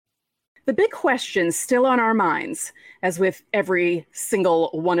The big question still on our minds, as with every single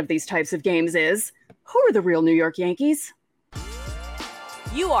one of these types of games, is who are the real New York Yankees?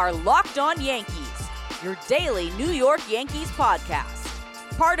 You are Locked On Yankees, your daily New York Yankees podcast.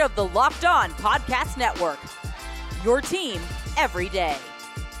 Part of the Locked On Podcast Network. Your team every day.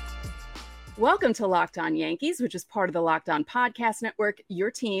 Welcome to Locked On Yankees, which is part of the Locked On Podcast Network, your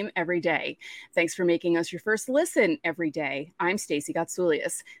team every day. Thanks for making us your first listen every day. I'm Stacey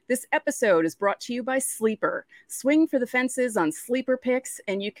Gotsoulias. This episode is brought to you by Sleeper. Swing for the fences on Sleeper picks,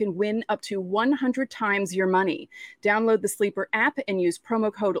 and you can win up to 100 times your money. Download the Sleeper app and use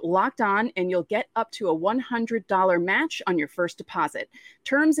promo code Locked On, and you'll get up to a $100 match on your first deposit.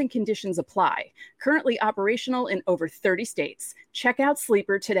 Terms and conditions apply. Currently operational in over 30 states. Check out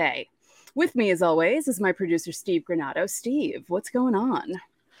Sleeper today. With me, as always, is my producer, Steve Granato. Steve, what's going on?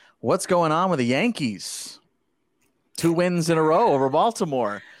 What's going on with the Yankees? 2 wins in a row over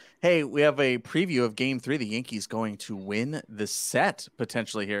Baltimore. Hey, we have a preview of Game 3. The Yankees going to win the set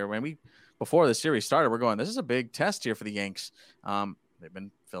potentially here. Before the series started, we're going, this is a big test here for the Yanks. They've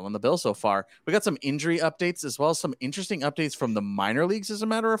been filling the bill so far. We got some injury updates as well as some interesting updates from the minor leagues. As a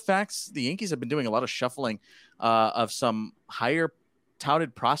matter of fact, the Yankees have been doing a lot of shuffling of some higher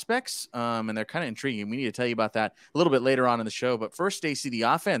touted prospects, and they're kind of intriguing. We need to tell you about that a little bit later on in the show. But first, Stacey, the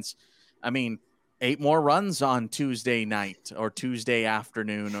offense, 8 more runs on Tuesday night or Tuesday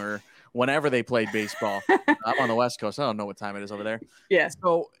afternoon or whenever they played baseball. I'm on the West Coast. I don't know what time it is over there. Yeah.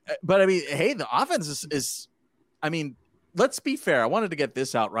 So, but hey, the offense is let's be fair. I wanted to get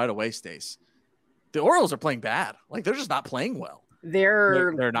this out right away, Stace. The Orioles are playing bad. They're just not playing well.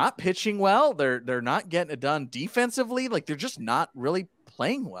 They're not pitching well. They're not getting it done defensively. They're just not really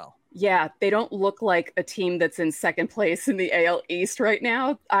playing well. Yeah, they don't look like a team that's in second place in the AL East right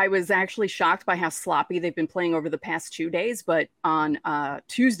now. I was actually shocked by how sloppy they've been playing over the past 2 days, but on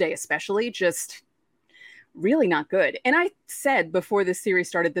Tuesday especially, just really not good. And I said before this series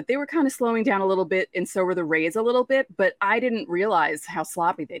started that they were kind of slowing down a little bit, and so were the Rays a little bit, but I didn't realize how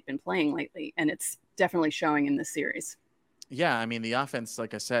sloppy they've been playing lately, and it's definitely showing in this series. Yeah, the offense,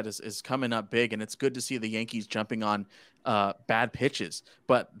 like I said, is coming up big, and it's good to see the Yankees jumping on bad pitches.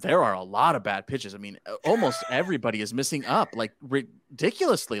 But there are a lot of bad pitches. Almost everybody is missing up,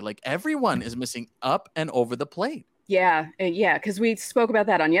 ridiculously. Everyone is missing up and over the plate. Yeah, because we spoke about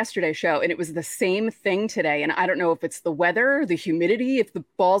that on yesterday's show, and it was the same thing today. And I don't know if it's the weather, the humidity, if the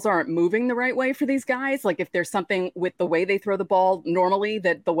balls aren't moving the right way for these guys, if there's something with the way they throw the ball normally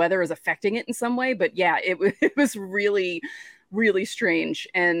that the weather is affecting it in some way. But yeah, it was really, really strange.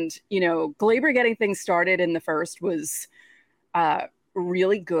 And, Glaber getting things started in the first was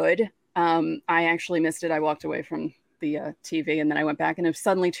really good. I actually missed it. I walked away from the TV, and then I went back and it was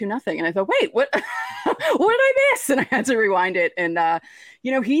suddenly 2-0, and I thought, wait, what what did I miss? And I had to rewind it. And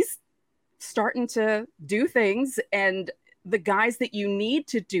he's starting to do things, and the guys that you need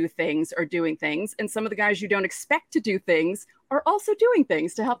to do things are doing things, and some of the guys you don't expect to do things are also doing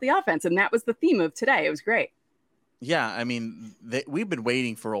things to help the offense. And that was the theme of today. It was great. Yeah, we've been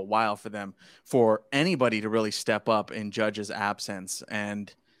waiting for a while for anybody to really step up in Judge's absence.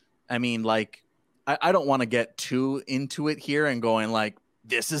 And I don't want to get too into it here and going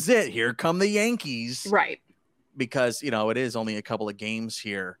this is it. Here come the Yankees. Right. Because, it is only a couple of games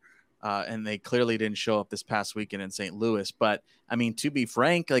here. And they clearly didn't show up this past weekend in St. Louis. But, to be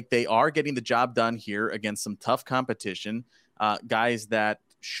frank, they are getting the job done here against some tough competition. Guys that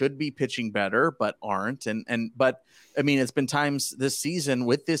should be pitching better, but aren't. But it's been times this season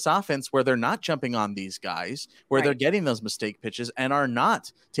with this offense where they're not jumping on these guys, where right. They're getting those mistake pitches and are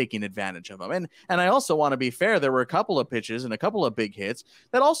not taking advantage of them. And I also want to be fair. There were a couple of pitches and a couple of big hits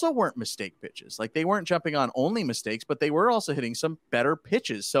that also weren't mistake pitches. They weren't jumping on only mistakes, but they were also hitting some better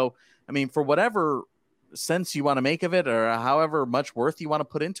pitches. So, for whatever sense you want to make of it, or however much worth you want to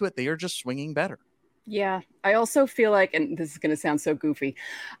put into it, they are just swinging better. Yeah, I also feel like, and this is going to sound so goofy,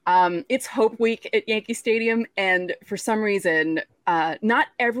 it's Hope Week at Yankee Stadium. And for some reason, not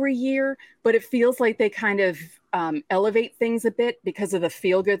every year, but it feels like they kind of elevate things a bit because of the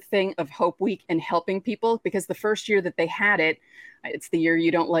feel-good thing of Hope Week and helping people. Because the first year that they had it, it's the year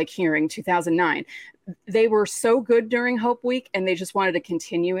you don't like hearing, 2009. They were so good during Hope Week, and they just wanted to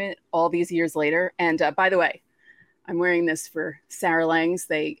continue it all these years later. And by the way, I'm wearing this for Sarah Langs.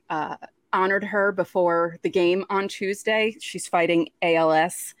 They honored her before the game on Tuesday. She's fighting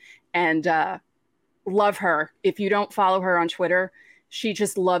ALS, and love her. If you don't follow her on Twitter, she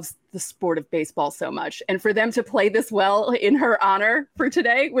just loves the sport of baseball so much. And for them to play this well in her honor for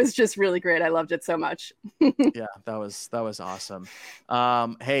today was just really great. I loved it so much. Yeah, that was awesome.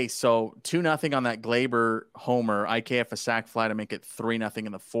 Hey, so 2-0 on that Glaber homer. IKF a sac fly to make it 3-0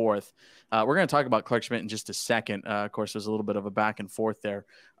 in the fourth. We're going to talk about Clark Schmidt in just a second. Of course, there's a little bit of a back and forth there.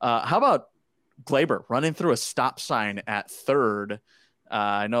 How about Glaber running through a stop sign at third?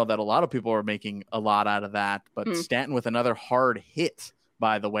 I know that a lot of people are making a lot out of that, but Stanton with another hard hit,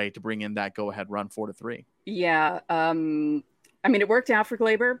 by the way, to bring in that go-ahead run 4-3. Yeah. I mean, it worked out for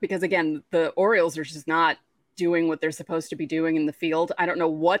Glaber because, again, the Orioles are just not doing what they're supposed to be doing in the field. I don't know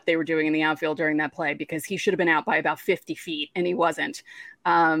what they were doing in the outfield during that play because he should have been out by about 50 feet, and he wasn't.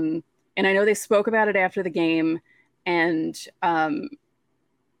 And I know they spoke about it after the game, and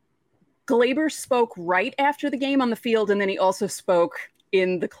Glaber spoke right after the game on the field, and then he also spoke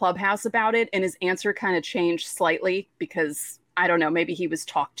in the clubhouse about it, and his answer kind of changed slightly because I don't know, maybe he was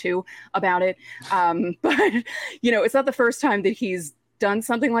talked to about it. But it's not the first time that he's done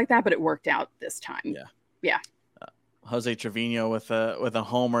something like that, but it worked out this time. Yeah. Jose Trevino with a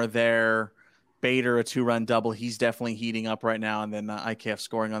homer there. Bader a 2-run double. He's definitely heating up right now. And then IKF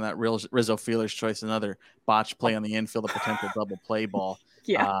scoring on that Rizzo Fielder's choice, another botch play on the infield, a potential double play ball.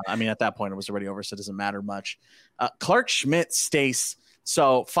 Yeah. I mean, at that point it was already over, so it doesn't matter much. Clark Schmidt, Stace.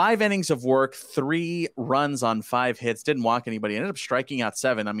 So 5 innings of work, 3 runs on 5 hits, didn't walk anybody, ended up striking out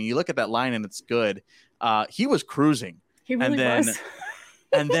 7. I mean, you look at that line and it's good. He was cruising. He really was.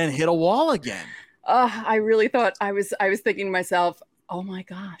 And then hit a wall again. I really thought I was thinking to myself, oh my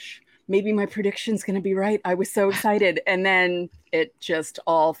gosh, maybe my prediction's going to be right. I was so excited. And then it just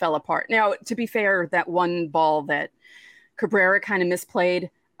all fell apart. Now, to be fair, that one ball that Cabrera kind of misplayed,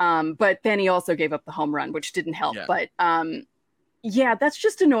 but then he also gave up the home run, which didn't help. Yeah. But yeah, that's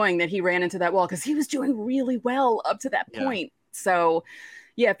just annoying that he ran into that wall because he was doing really well up to that point. So,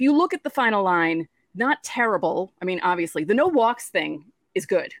 yeah, if you look at the final line, not terrible. I mean, obviously, the no walks thing is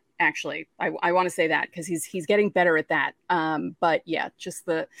good, actually. I want to say that because he's getting better at that. But, yeah, just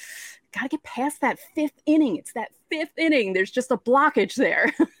got to get past that 5th inning. It's that 5th inning. There's just a blockage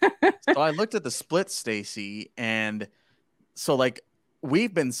there. So I looked at the split, Stacey, and so, like,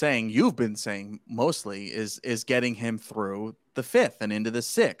 you've been saying mostly is getting him through the 5th and into the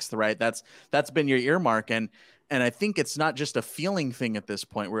 6th, right? That's been your earmark. And I think it's not just a feeling thing at this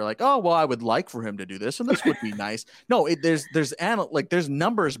point. We're like, oh, well, I would like for him to do this, and this would be nice. No, there's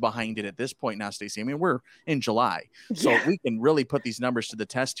numbers behind it at this point now, Stacey. I mean, we're in July, so we can really put these numbers to the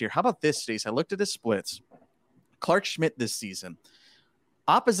test here. How about this, Stacey? I looked at his splits. Clark Schmidt this season,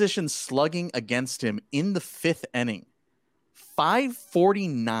 opposition slugging against him in the 5th inning,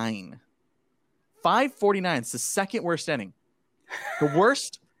 549. 549. It's the 2nd worst inning. The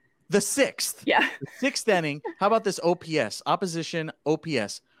worst, the 6th. Yeah. The 6th inning. How about this OPS? Opposition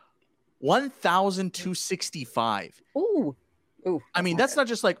OPS, 1,265. Ooh. I mean, that's not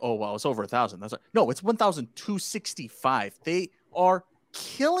just like, oh, well, it's over 1,000. That's like, no, it's 1,265. They are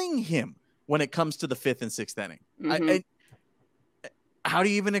killing him when it comes to the 5th and 6th inning. Mm-hmm. How do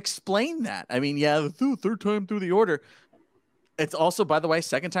you even explain that? I mean, yeah, the 3rd time through the order. It's also, by the way,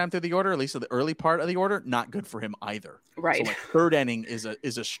 2nd time through the order, at least the early part of the order, not good for him either. Right. So, like, 3rd inning is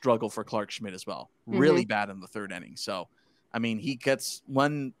a struggle for Clark Schmidt as well. Really bad in the 3rd inning. So, I mean, he gets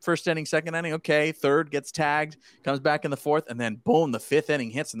 1 inning, 2nd inning, okay. 3rd gets tagged, comes back in the 4th, and then boom, the 5th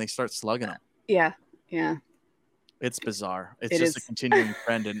inning hits and they start slugging him. Yeah. It's bizarre. It's just a continuing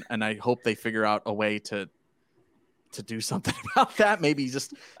trend, and I hope they figure out a way to do something about that. Maybe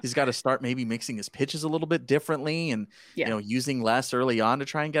he's got to start maybe mixing his pitches a little bit differently and using less early on to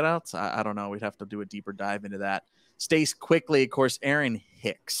try and get outs. I don't know. We'd have to do a deeper dive into that. Stace quickly, of course, Aaron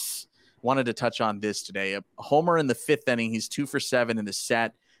Hicks. Wanted to touch on this today. A homer in the 5th inning. He's 2 for 7 in the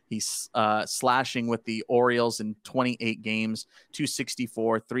set. He's slashing with the Orioles in 28 games,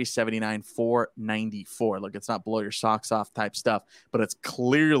 264, 379, 494. Look, it's not blow your socks off type stuff, but it's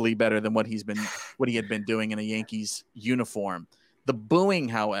clearly better than what he had been doing in a Yankees uniform. The booing,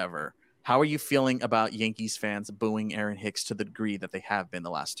 however, how are you feeling about Yankees fans booing Aaron Hicks to the degree that they have been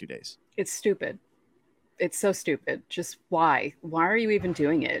the last 2 days? It's stupid. It's so stupid. Just why? Why are you even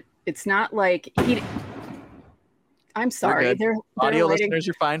doing it? It's not like I'm sorry. They're audio listeners,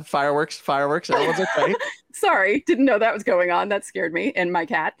 you're fine. Fireworks. Everyone's okay. Sorry. Didn't know that was going on. That scared me and my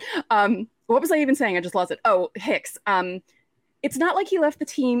cat. What was I even saying? I just lost it. Oh, Hicks. It's not like he left the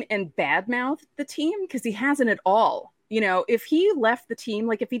team and badmouthed the team because he hasn't at all. If he left the team,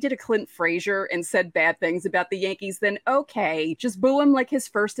 like if he did a Clint Frazier and said bad things about the Yankees, then okay, just boo him like his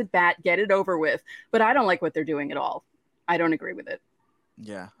first at bat, get it over with. But I don't like what they're doing at all. I don't agree with it.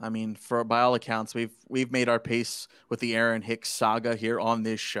 Yeah, I mean, by all accounts, we've made our pace with the Aaron Hicks saga here on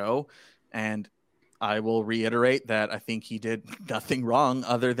this show, and I will reiterate that I think he did nothing wrong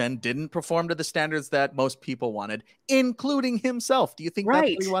other than didn't perform to the standards that most people wanted, including himself. Do you think that's what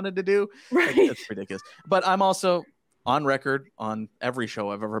Right. he wanted to do? Like, Right. that's ridiculous. But I'm also on record on every show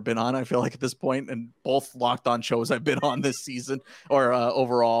I've ever been on, I feel like at this point, and both Locked On shows I've been on this season or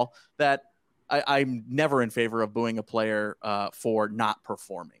overall, that I'm never in favor of booing a player for not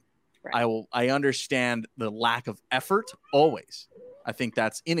performing. Right. I understand the lack of effort always. I think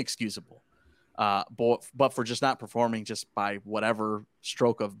that's inexcusable. But for just not performing just by whatever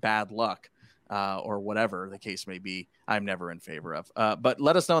stroke of bad luck or whatever the case may be, I'm never in favor of. But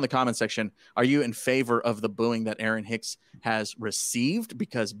let us know in the comment section, are you in favor of the booing that Aaron Hicks has received?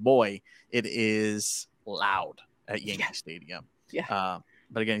 Because, boy, it is loud at Yankee Stadium. Yeah.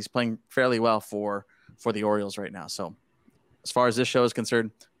 But again, he's playing fairly well for the Orioles right now. So as far as this show is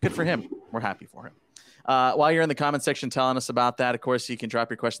concerned, good for him. We're happy for him. While you're in the comment section telling us about that, of course, you can drop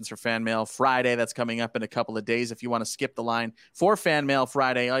your questions for Fan Mail Friday. That's coming up in a couple of days. If you want to skip the line for Fan Mail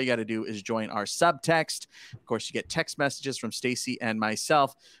Friday, all you got to do is join our subtext. Of course, you get text messages from Stacy and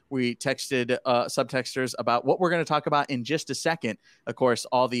myself. We texted subtexters about what we're going to talk about in just a second. Of course,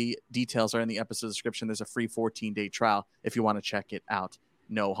 all the details are in the episode description. There's a free 14-day trial if you want to check it out.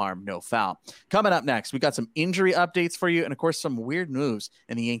 No harm, no foul. Coming up next, we got some injury updates for you and, of course, some weird moves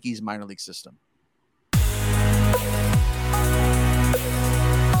in the Yankees minor league system.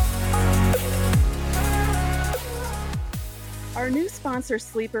 Our new sponsor,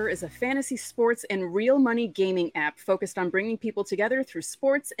 Sleeper, is a fantasy sports and real money gaming app focused on bringing people together through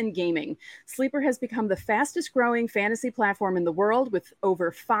sports and gaming. Sleeper has become the fastest growing fantasy platform in the world with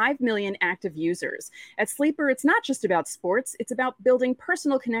over 5 million active users. At Sleeper, it's not just about sports, it's about building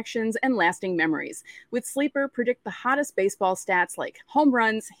personal connections and lasting memories. With Sleeper, predict the hottest baseball stats like home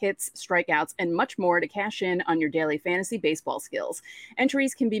runs, hits, strikeouts, and much more to cash in on your daily fantasy baseball skills.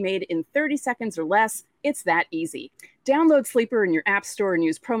 Entries can be made in 30 seconds or less. It's that easy. Download Sleeper in your app store and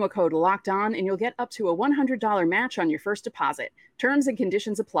use promo code LOCKEDON, and you'll get up to a $100 match on your first deposit. Terms and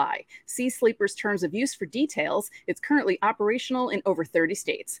conditions apply. See Sleeper's terms of use for details. It's currently operational in over 30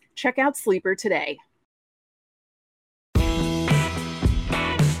 states. Check out Sleeper today.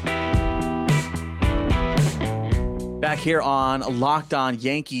 Back here on Locked On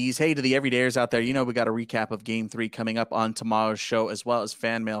Yankees. Hey, to the everydayers out there, you know we got a recap of Game 3 coming up on tomorrow's show, as well as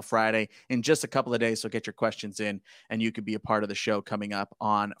Fan Mail Friday in just a couple of days. So get your questions in, and you could be a part of the show coming up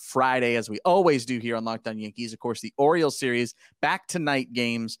on Friday, as we always do here on Locked On Yankees. Of course, the Orioles series, back to night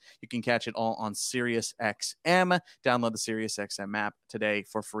games. You can catch it all on Sirius XM. Download the Sirius XM app today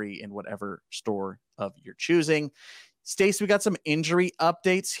for free in whatever store of your choosing. Stace, we got some injury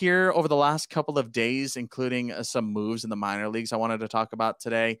updates here over the last couple of days, including some moves in the minor leagues I wanted to talk about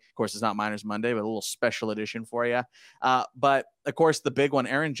today. Of course, it's not Minors Monday, but a little special edition for you. But, of course, the big one,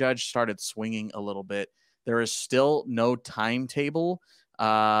 Aaron Judge started swinging a little bit. There is still no timetable,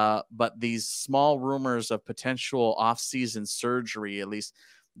 but these small rumors of potential off-season surgery, at least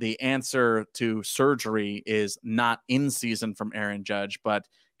the answer to surgery is not in season from Aaron Judge, but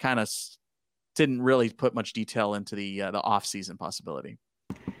kind of didn't really put much detail into the off-season possibility.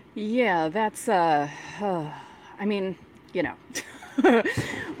 Yeah, that's, I mean, you know,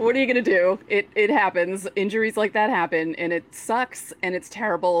 what are you going to do? It happens. Injuries like that happen, and it sucks, and it's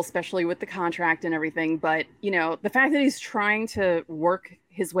terrible, especially with the contract and everything. But, you know, the fact that he's trying to work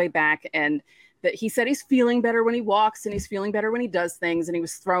his way back, and that he said he's feeling better when he walks, and he's feeling better when he does things, and he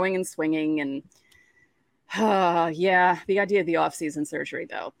was throwing and swinging, and yeah, the idea of the off-season surgery,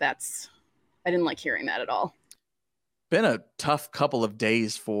 though, I didn't like hearing that at all. Been a tough couple of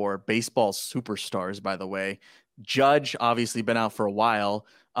days for baseball superstars, by the way. Judge obviously been out for a while.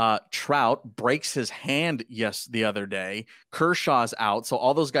 Trout breaks his hand the other day. Kershaw's out. So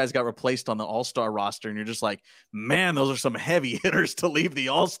all those guys got replaced on the All-Star roster. And you're just like, man, those are some heavy hitters to leave the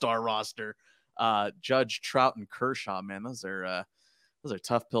All-Star roster. Judge, Trout, and Kershaw, man, those are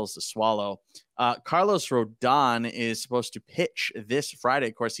tough pills to swallow. Carlos Rodon is supposed to pitch this Friday.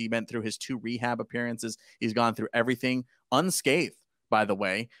 Of course, he went through his 2 rehab appearances. He's gone through everything unscathed, by the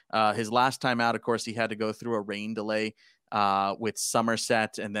way. His last time out, of course, he had to go through a rain delay with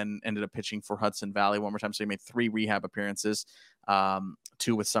Somerset and then ended up pitching for Hudson Valley one more time. So he made 3 rehab appearances,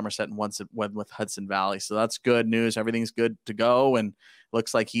 2 with Somerset and one with Hudson Valley. So that's good news. Everything's good to go. And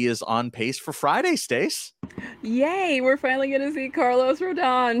looks like he is on pace for Friday, Stace. Yay, we're finally going to see Carlos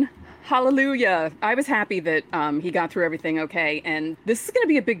Rodon. Hallelujah. I was happy that he got through everything okay. And this is going to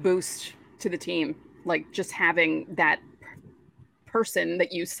be a big boost to the team. Like, just having that person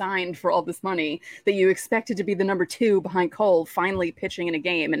that you signed for all this money that you expected to be the number 2 behind Cole finally pitching in a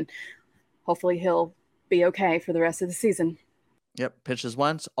game, and hopefully he'll be okay for the rest of the season. Yep, pitches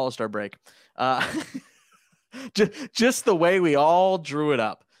once, All-Star break. Just the way we all drew it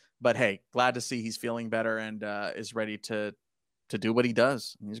up. But hey, glad to see he's feeling better and is ready to do what he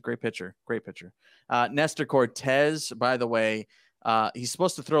does. He's a great pitcher. Nestor Cortez, by the way, he's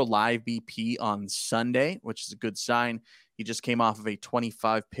supposed to throw live BP on Sunday, which is a good sign. He just came off of a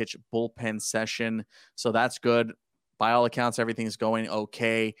 25-pitch bullpen session, so that's good. By all accounts, everything's going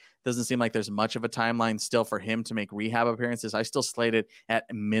okay. Doesn't seem like there's much of a timeline still for him to make rehab appearances. I still slated at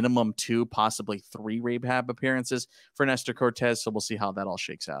minimum 2, possibly 3 rehab appearances for Nestor Cortez, so we'll see how that all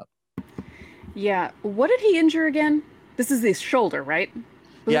shakes out. Yeah. What did he injure again? This is his shoulder, right?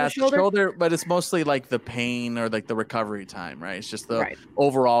 Yeah, it's the shoulder, but it's mostly like the pain or like the recovery time, right? It's just the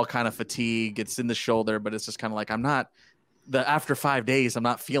overall kind of fatigue. It's in the shoulder, but it's just kind of like after 5 days, I'm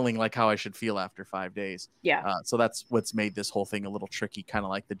not feeling like how I should feel after 5 days. Yeah. So that's what's made this whole thing a little tricky, kind of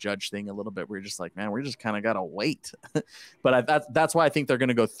like the Judge thing a little bit. We're just like, man, we're just kind of got to wait. But that's why I think they're going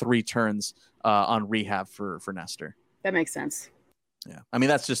to go 3 turns on rehab for Nestor. That makes sense. Yeah. I mean,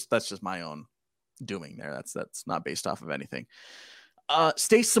 that's just my own doing there. That's not based off of anything.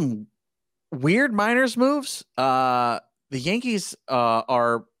 Stace, some weird minors moves. The Yankees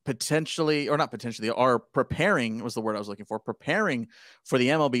are preparing was the word I was looking for, preparing for the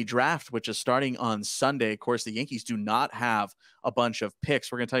MLB draft, which is starting on Sunday. Of course, the Yankees do not have a bunch of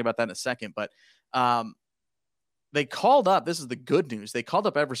picks. We're going to tell you about that in a second, but they called up, this is the good news, they called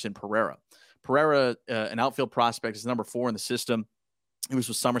up Everson Pereira. Pereira, an outfield prospect, is number 4 in the system. He was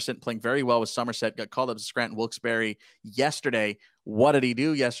with Somerset, playing very well with Somerset, got called up to Scranton Wilkes-Barre yesterday. What did he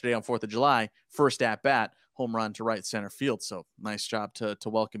do yesterday on 4th of July? First at bat, home run to right center field. So nice job to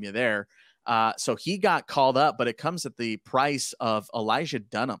welcome you there. So he got called up, but it comes at the price of Elijah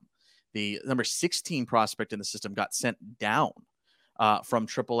Dunham. The number 16 prospect in the system got sent down from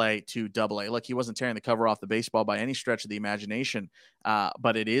AAA to AA. Look, he wasn't tearing the cover off the baseball by any stretch of the imagination,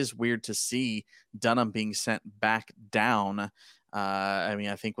 but it is weird to see Dunham being sent back down. I mean,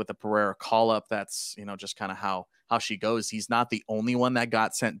 I think with the Pereira call-up, that's, just kind of how she goes. He's not the only one that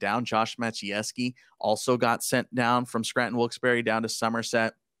got sent down. Josh Maciejewski also got sent down from Scranton Wilkes-Barre down to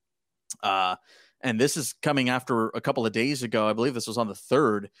Somerset. And this is coming after a couple of days ago. I believe this was on the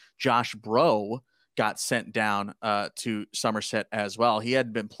 3rd. Josh Bro got sent down to Somerset as well. He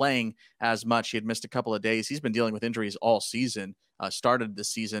hadn't been playing as much. He had missed a couple of days. He's been dealing with injuries all season. Started the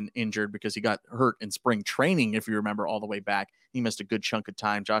season injured because he got hurt in spring training, if you remember, all the way back. He missed a good chunk of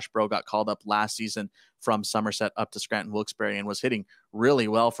time. Josh Bro got called up last season from Somerset up to Scranton Wilkes-Barre and was hitting really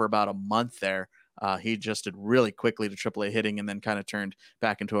well for about a month there. He adjusted really quickly to AAA hitting and then kind of turned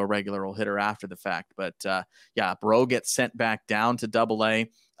back into a regular old hitter after the fact. But yeah, Bro gets sent back down to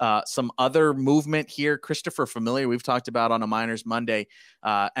AA. Some other movement here, Christopher Familia, we've talked about on a Minors Monday,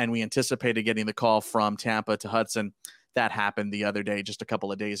 and we anticipated getting the call from Tampa to Hudson. That happened the other day, just a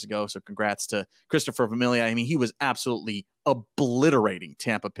couple of days ago. So congrats to Christopher Familia. I mean, he was absolutely obliterating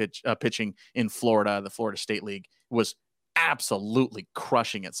Tampa pitching in Florida. The Florida State League was absolutely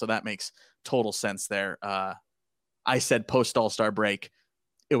crushing it. So that makes total sense there. I said post All-Star break.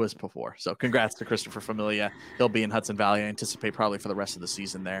 It was before. So congrats to Christopher Familia. He'll be in Hudson Valley, I anticipate, probably for the rest of the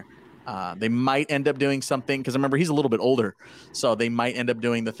season there. They might end up doing something, because remember, he's a little bit older, so they might end up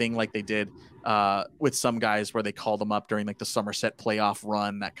doing the thing like they did with some guys where they called them up during like the Somerset playoff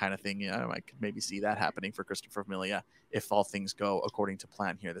run, that kind of thing. I could maybe see that happening for Christopher Familia if all things go according to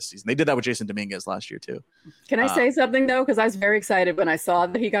plan here this season. They did that with Jason Dominguez last year too. Can I say something though? Because I was very excited when I saw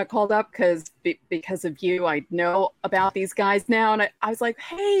that he got called up, because of you, I know about these guys now, and I was like,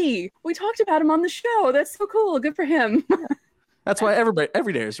 hey, we talked about him on the show. That's so cool. Good for him. That's why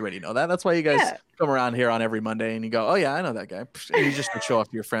every day is already know that. That's why you guys come around here on every Monday and you go, oh yeah, I know that guy. And you just show off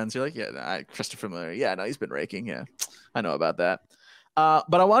to your friends. You're like, yeah, Christopher Miller. Yeah, no, he's been raking. Yeah, I know about that.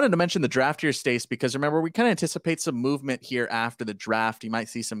 But I wanted to mention the draft here, Stace, because remember, we kind of anticipate some movement here after the draft. You might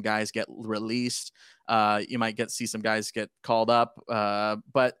see some guys get released. You might see some guys get called up.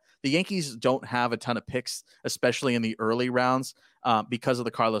 But the Yankees don't have a ton of picks, especially in the early rounds, because of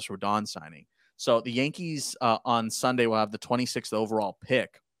the Carlos Rodon signing. So the Yankees on Sunday will have the 26th overall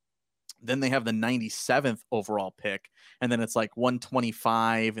pick. Then they have the 97th overall pick. And then it's like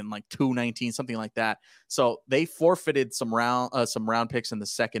 125 and like 219, something like that. So they forfeited some round picks in the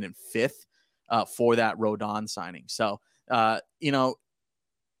 2nd and 5th for that Rodon signing. So,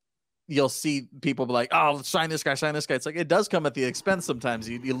 you'll see people be like, oh, sign this guy. It's like, it does come at the expense sometimes.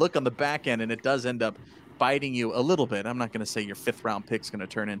 You look on the back end and it does end up biting you a little bit. I'm not going to say your 5th round pick's going to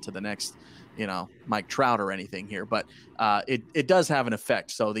turn into the next, Mike Trout or anything here, but it does have an effect.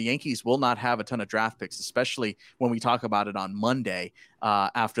 So the Yankees will not have a ton of draft picks, especially when we talk about it on Monday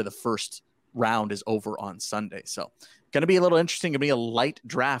after the first round is over on Sunday. So going to be a little interesting. Going to be a light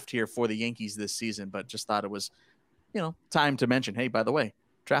draft here for the Yankees this season, but just thought it was, time to mention, hey, by the way,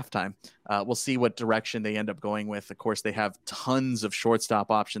 draft time. We'll see what direction they end up going with. Of course, they have tons of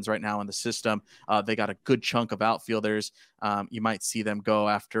shortstop options right now in the system. They got a good chunk of outfielders. You might see them go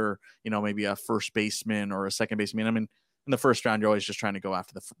after, maybe a first baseman or a second baseman. I mean, in the first round, you're always just trying to go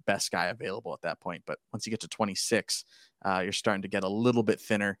after the best guy available at that point. But once you get to 26, you're starting to get a little bit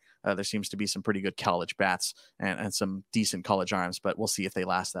thinner. There seems to be some pretty good college bats and some decent college arms, but we'll see if they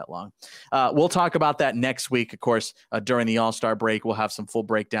last that long. We'll talk about that next week. Of course, during the All-Star break, we'll have some full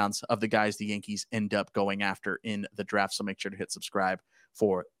breakdowns of the guys the Yankees end up going after in the draft. So make sure to hit subscribe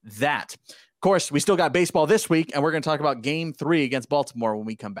for that. Of course, we still got baseball this week, and we're going to talk about Game 3 against Baltimore when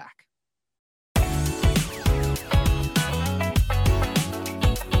we come back.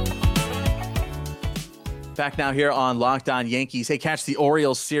 Back now here on Locked On Yankees. Hey, catch the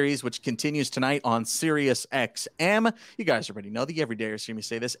Orioles series, which continues tonight on Sirius XM. You guys already know the everydayers hear me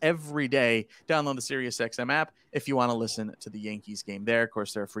say this every day. Download the Sirius XM app if you want to listen to the Yankees game there. Of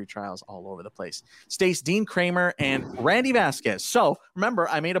course, there are free trials all over the place. Stace, Dean Kramer, and Randy Vasquez. So remember,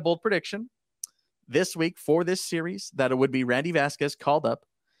 I made a bold prediction this week for this series that it would be Randy Vasquez called up.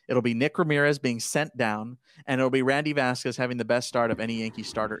 It'll be Nick Ramirez being sent down, and it'll be Randy Vasquez having the best start of any Yankee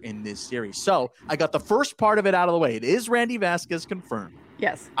starter in this series. So I got the first part of it out of the way. It is Randy Vasquez confirmed.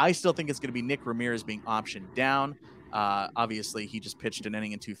 Yes. I still think it's going to be Nick Ramirez being optioned down. Obviously, he just pitched an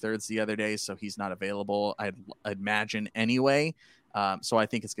inning and 2/3 the other day, so he's not available, I'd imagine, anyway. So I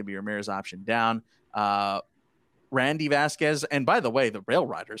think it's going to be Ramirez optioned down. Randy Vasquez, and by the way, the Rail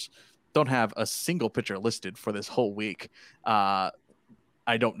Riders don't have a single pitcher listed for this whole week.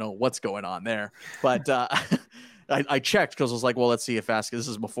 I don't know what's going on there, but I checked because I was like, well, let's see if Vasquez, this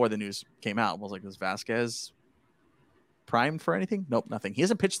is before the news came out. I was like, is Vasquez primed for anything? Nope, nothing. He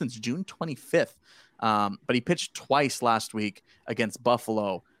hasn't pitched since June 25th, but he pitched twice last week against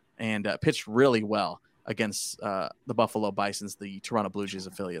Buffalo and pitched really well against the Buffalo Bisons, the Toronto Blue Jays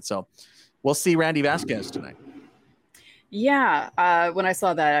affiliate. So we'll see Randy Vasquez tonight. Yeah, when I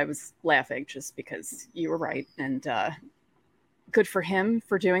saw that, I was laughing just because you were right. And good for him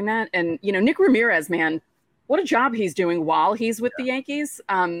for doing that. And, Nick Ramirez, man, what a job he's doing while he's with the Yankees.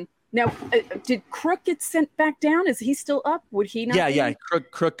 Now, did Crook get sent back down? Is he still up? Would he not? Yeah.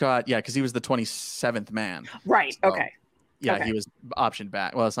 Crook got, because he was the 27th man. Right. So, okay. Yeah, okay. He was optioned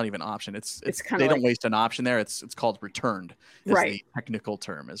back. Well, it's not even option. It's kind they of don't waste an option there. It's called returned. Right. The technical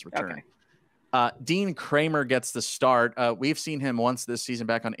term is returned. Okay. Dean Kramer gets the start. We've seen him once this season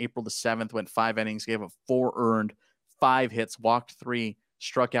back on April the 7th, went 5 innings, gave up 4 earned, 5 hits, walked 3,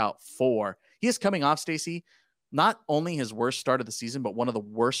 struck out 4. He is coming off, Stacey, not only his worst start of the season, but one of the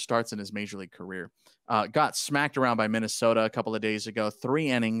worst starts in his major league career. Got smacked around by Minnesota a couple of days ago. 3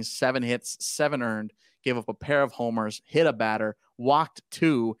 innings, 7 hits, 7 earned, gave up a pair of homers, hit a batter, walked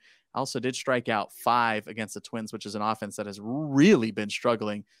 2. Also did strike out 5 against the Twins, which is an offense that has really been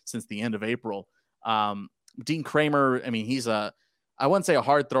struggling since the end of April. Dean Kramer, I mean, I wouldn't say a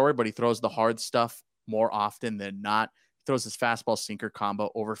hard thrower, but he throws the hard stuff more often than not. He throws his fastball sinker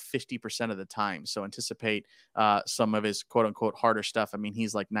combo over 50% of the time. So anticipate some of his quote unquote harder stuff. I mean,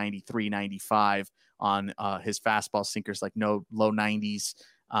 he's like 93, 95 on his fastball sinkers, like no low 90s.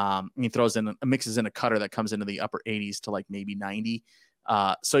 He throws in, mixes in a cutter that comes into the upper 80s to like maybe 90.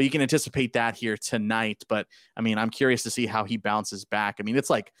 So you can anticipate that here tonight, but I mean, I'm curious to see how he bounces back. I mean,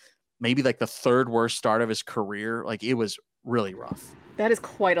 it's like maybe like the 3rd worst start of his career. Like it was really rough. That is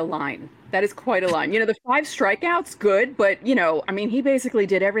quite a line. The 5 strikeouts, good, but I mean, he basically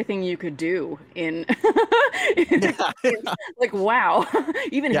did everything you could do in, like, wow.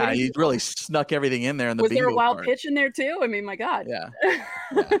 Even he really snuck everything in there. In the was there a wild part. Pitch in there too? I mean, my God. Yeah.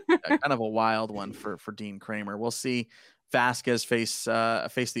 Kind of a wild one for Dean Kramer. We'll see Vasquez face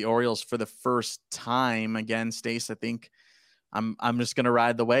the Orioles for the first time again. Stace, I think I'm just gonna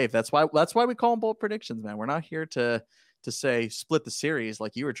ride the wave. That's why we call them bold predictions, man. We're not here to say split the series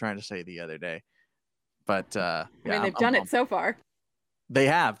like you were trying to say the other day. But I mean, they've done it so far. They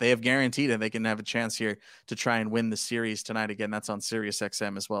have guaranteed it. They can have a chance here to try and win the series tonight. Again, that's on Sirius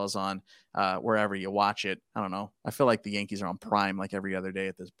XM as well as on wherever you watch it. I don't know. I feel like the Yankees are on Prime like every other day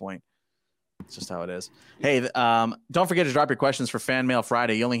at this point. It's just how it is. Hey, don't forget to drop your questions for Fan Mail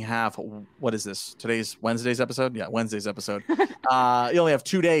Friday. You only have, what is this? Today's Wednesday's episode? Yeah, Wednesday's episode. You only have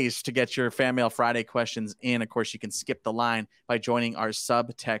 2 days to get your Fan Mail Friday questions in. Of course, you can skip the line by joining our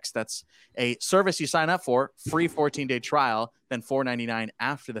subtext. That's a service you sign up for, free 14-day trial, then $4.99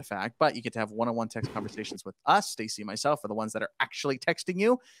 after the fact. But you get to have one-on-one text conversations with us, Stacey and myself, are the ones that are actually texting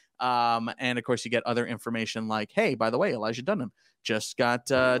you. And of course, you get other information like, hey, by the way, Elijah Dunham just got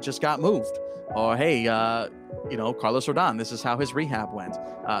moved, or hey, Carlos Rodon, this is how his rehab went,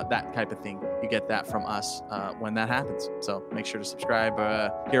 that type of thing. You get that from us when that happens. So make sure to subscribe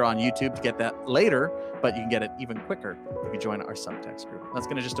here on YouTube to get that later, but you can get it even quicker if you join our subtext group. That's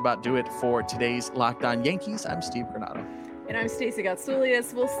going to just about do it for today's Locked On Yankees. I'm Steve Granado. And I'm Stacey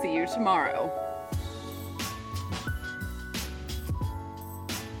Gatsoulias. We'll see you tomorrow.